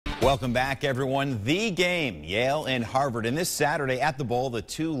Welcome back, everyone. The game, Yale and Harvard. And this Saturday at the Bowl, the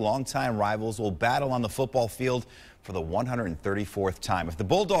two longtime rivals will battle on the football field for the 134th time. If the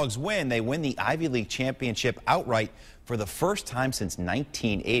Bulldogs win, they win the Ivy League championship outright for the first time since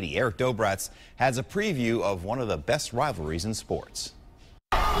 1980. Eric Dobratz has a preview of one of the best rivalries in sports.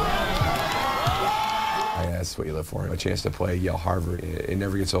 That's what you live for, a chance to play Yale Harvard. It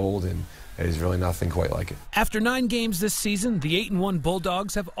never gets old, and there's really nothing quite like it. After 9 games this season, the 8-1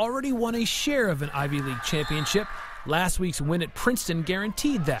 Bulldogs have already won a share of an Ivy League championship. Last week's win at Princeton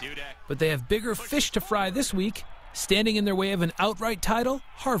guaranteed that. But they have bigger fish to fry this week. Standing in their way of an outright title,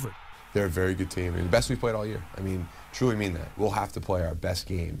 Harvard. They're a very good team, and the best we've played all year. I mean, truly mean that. We'll have to play our best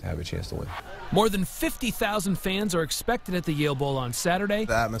game to have a chance to win. More than 50,000 fans are expected at the Yale Bowl on Saturday.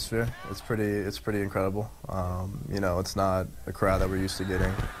 The atmosphere, it's pretty incredible. You know, it's not a crowd that we're used to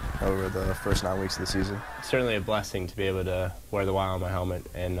getting over the first 9 weeks of the season. It's certainly a blessing to be able to wear the Y on my helmet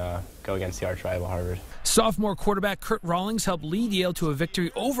and go against the arch rival Harvard. Sophomore quarterback Kurt Rawlings helped lead Yale to a victory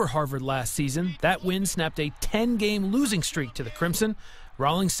over Harvard last season. That win snapped a 10-game losing streak to the Crimson.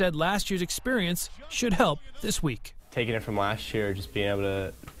 Rawlings said last year's experience should help this week. Taking it from last year, just being able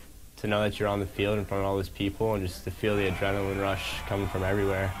to know that you're on the field in front of all those people and just to feel the adrenaline rush coming from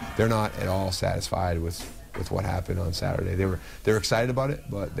everywhere. They're not at all satisfied with what happened on Saturday. They were excited about it,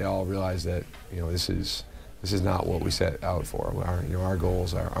 but they all realized that, you know, this is not what we set out for. Our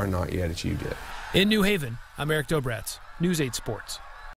goals are not yet achieved yet. In New Haven, I'm Eric Dobratz, News 8 Sports.